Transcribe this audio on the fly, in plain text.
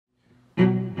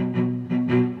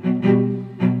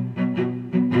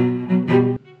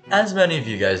As many of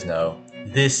you guys know,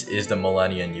 this is the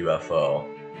Millennian UFO.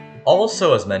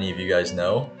 Also, as many of you guys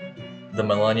know, the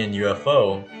Millennian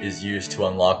UFO is used to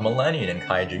unlock Millennian in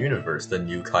Kaiju Universe, the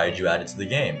new Kaiju added to the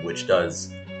game, which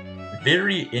does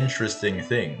very interesting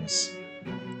things.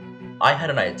 I had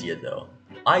an idea though.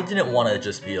 I didn't want to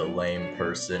just be a lame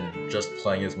person just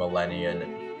playing as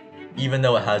Millennian, even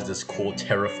though it has this cool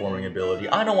terraforming ability.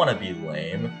 I don't want to be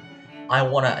lame. I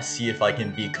want to see if I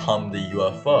can become the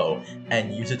UFO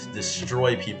and use it to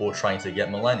destroy people trying to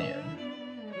get Millennian.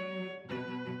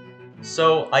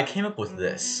 So I came up with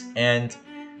this, and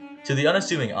to the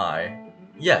unassuming eye,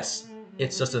 yes,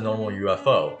 it's just a normal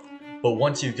UFO, but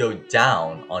once you go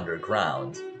down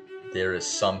underground, there is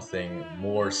something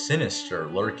more sinister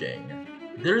lurking.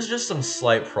 There's just some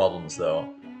slight problems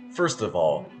though. First of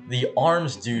all, the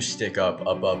arms do stick up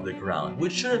above the ground,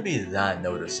 which shouldn't be that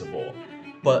noticeable,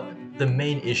 but the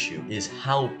main issue is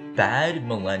how bad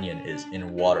Millennian is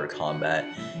in water combat.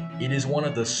 It is one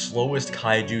of the slowest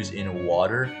kaijus in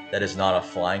water that is not a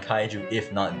flying kaiju,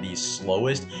 if not the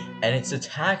slowest, and its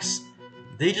attacks,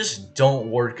 they just don't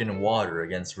work in water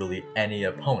against really any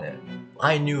opponent.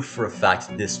 I knew for a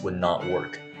fact this would not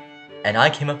work, and I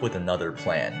came up with another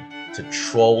plan to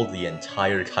troll the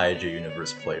entire Kaiju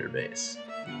Universe player base.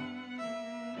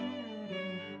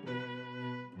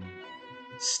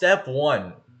 Step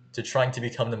 1 to trying to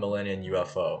become the Millennian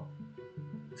UFO.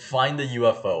 Find the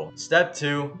UFO. Step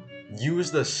 2,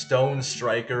 use the Stone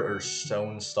Striker or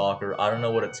Stone Stalker. I don't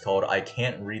know what it's called. I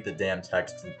can't read the damn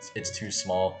text. It's too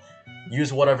small.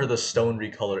 Use whatever the stone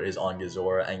recolor is on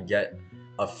Gazora and get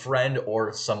a friend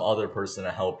or some other person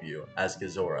to help you as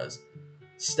Gazoras.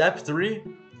 Step 3,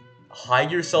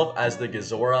 hide yourself as the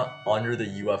Gazora under the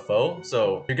UFO.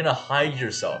 So you're gonna hide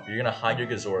yourself. You're gonna hide your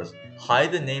Gazoras.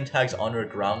 Hide the name tags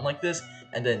underground like this,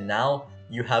 and then now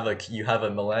you have a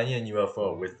Millennian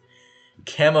UFO with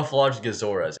camouflaged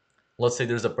Gazoras. Let's say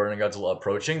there's a Burning Godzilla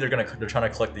approaching. They're trying to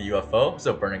collect the UFO.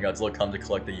 So Burning Godzilla comes to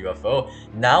collect the UFO.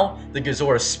 Now the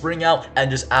Gazoras spring out and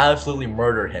just absolutely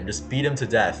murder him. Just beat him to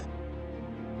death.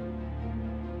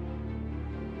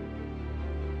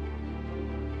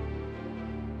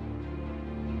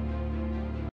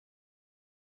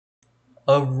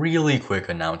 A really quick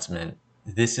announcement.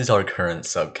 This is our current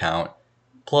sub count.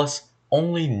 Plus,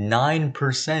 only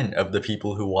 9% of the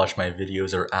people who watch my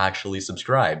videos are actually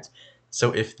subscribed.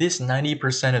 So if this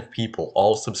 90% of people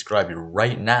all subscribed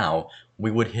right now,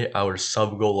 we would hit our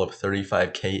sub goal of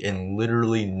 35k in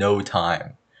literally no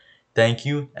time. Thank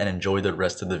you and enjoy the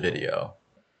rest of the video.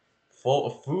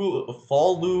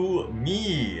 Follow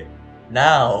me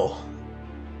now.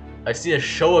 I see a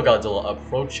Showa Godzilla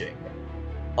approaching.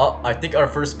 Oh, I think our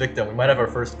first victim. We might have our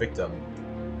first victim.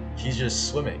 He's just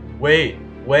swimming. Wait,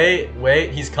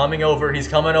 he's coming over, he's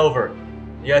coming over.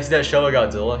 You guys see that Showa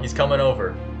Godzilla? He's coming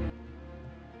over.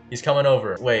 He's coming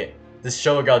over. Wait, this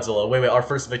Showa Godzilla. Wait, our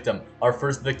first victim. Our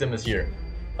first victim is here.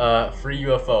 Free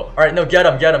UFO. Alright, no, get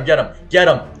him.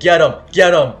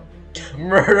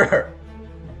 Murder!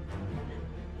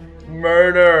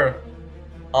 Murder!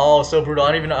 Oh, so brutal.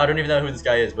 I don't even know who this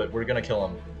guy is, but we're gonna kill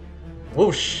him.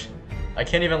 Whoosh! I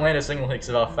can't even land a single hit because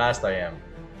of how fast I am.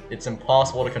 It's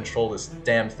impossible to control this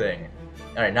damn thing.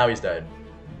 Alright, now he's dead.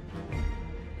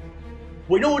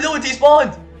 Wait, no, it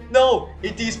despawned! No,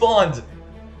 it despawned!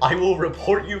 I will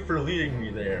report you for leading me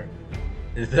there.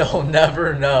 They'll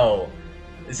never know.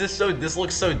 This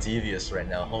looks so devious right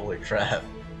now, holy crap.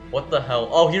 What the hell?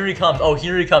 Oh, here he comes,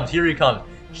 here he comes.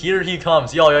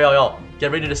 Yo.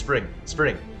 Get ready to spring.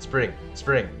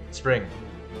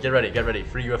 Get ready,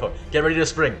 free UFO. Get ready to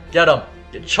spring, get him.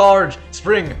 Get charged,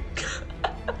 spring.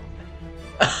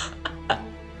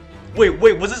 Wait,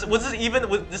 was this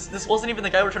wasn't even the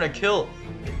guy we're trying to kill.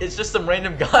 It's just some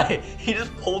random guy. He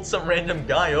just pulled some random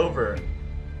guy over.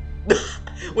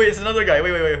 Wait, it's another guy.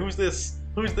 Wait, who's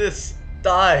this?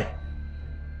 Die.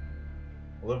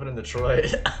 Living in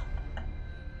Detroit.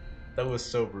 That was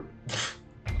so brutal.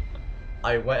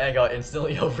 I went and got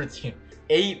instantly overteamed.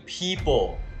 8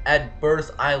 people at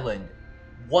Birth Island.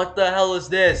 What the hell is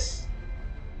this?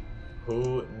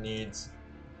 Who needs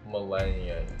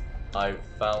Millennian? I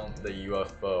found the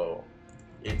UFO.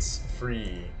 It's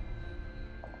free.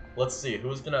 Let's see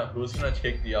who's gonna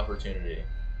take the opportunity.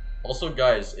 Also,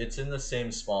 guys, it's in the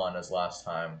same spawn as last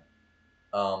time.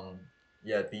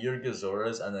 Yeah, be your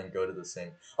Gazoras and then go to the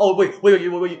same. Oh wait,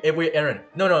 Aaron.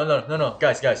 No,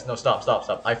 guys, no,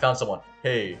 stop. I found someone.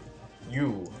 Hey,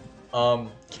 you.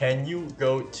 Can you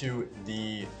go to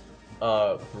the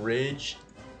bridge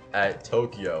at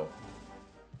Tokyo?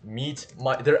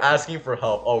 They're asking for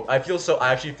help. Oh, I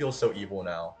actually feel so evil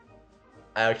now.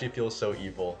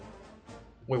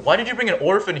 Wait, why did you bring an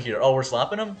orphan here? Oh, we're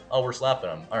slapping him? Oh, we're slapping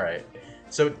him. Alright.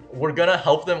 So, we're gonna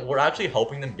help them. We're actually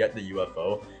helping them get the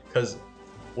UFO. Because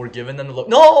we're giving them the look.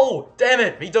 No! Damn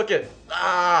it! He took it!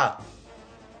 Ah!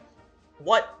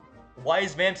 What? Why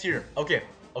is Vamps here? Okay.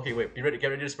 Okay, wait. Be ready. Get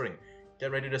ready to spring.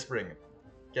 Get ready to spring.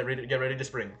 Get ready to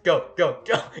spring. Go, go,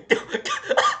 go, go,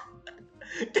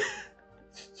 go.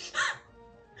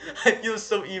 I feel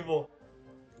so evil.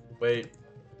 Wait.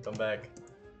 Come back.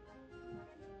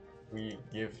 We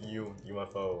give you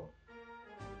UFO.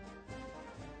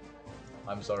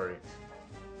 I'm sorry.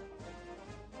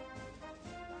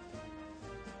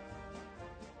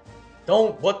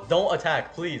 Don't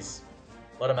attack, please.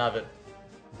 Let him have it.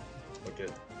 Okay.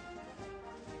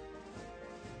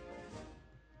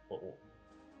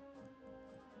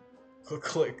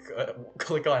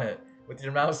 Click on it with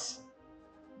your mouse.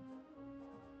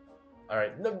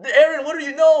 Alright. No, Aaron, what are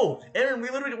you? No! Aaron, we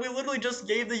literally just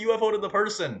gave the UFO to the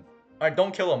person. Alright,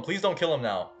 don't kill him. Please don't kill him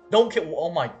now. Don't kill.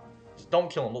 Oh my. Don't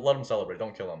kill him. Let him celebrate.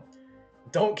 Don't kill him.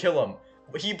 Don't kill him.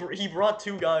 He brought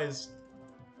 2 guys.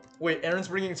 Wait, Aaron's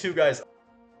bringing 2 guys.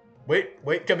 Wait,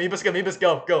 Gamebus,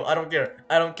 go. I don't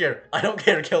care.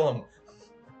 Kill him.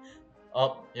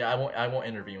 Oh, yeah, I won't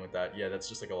intervene with that. Yeah, that's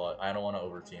just like a lot. I don't want to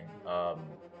overteam.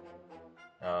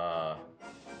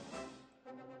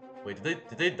 Wait, did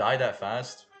they die that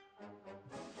fast?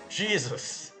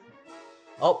 Jesus.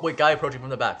 Oh, wait, guy approaching from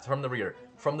the back, from the rear.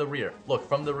 Look,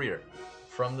 from the rear.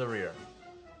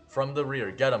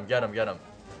 Get him.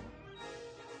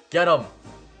 Get him.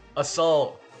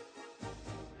 Assault.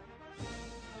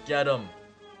 Get him.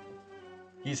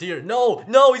 He's here. No,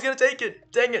 he's gonna take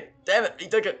it. Dang it. Damn it, he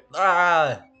took it.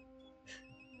 Ah.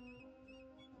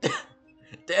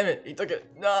 Damn it, he took it.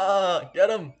 Nah, get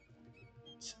him.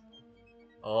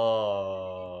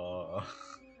 Oh.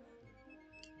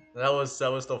 That was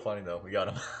still funny though. We got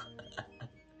him.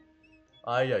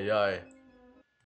 Ay.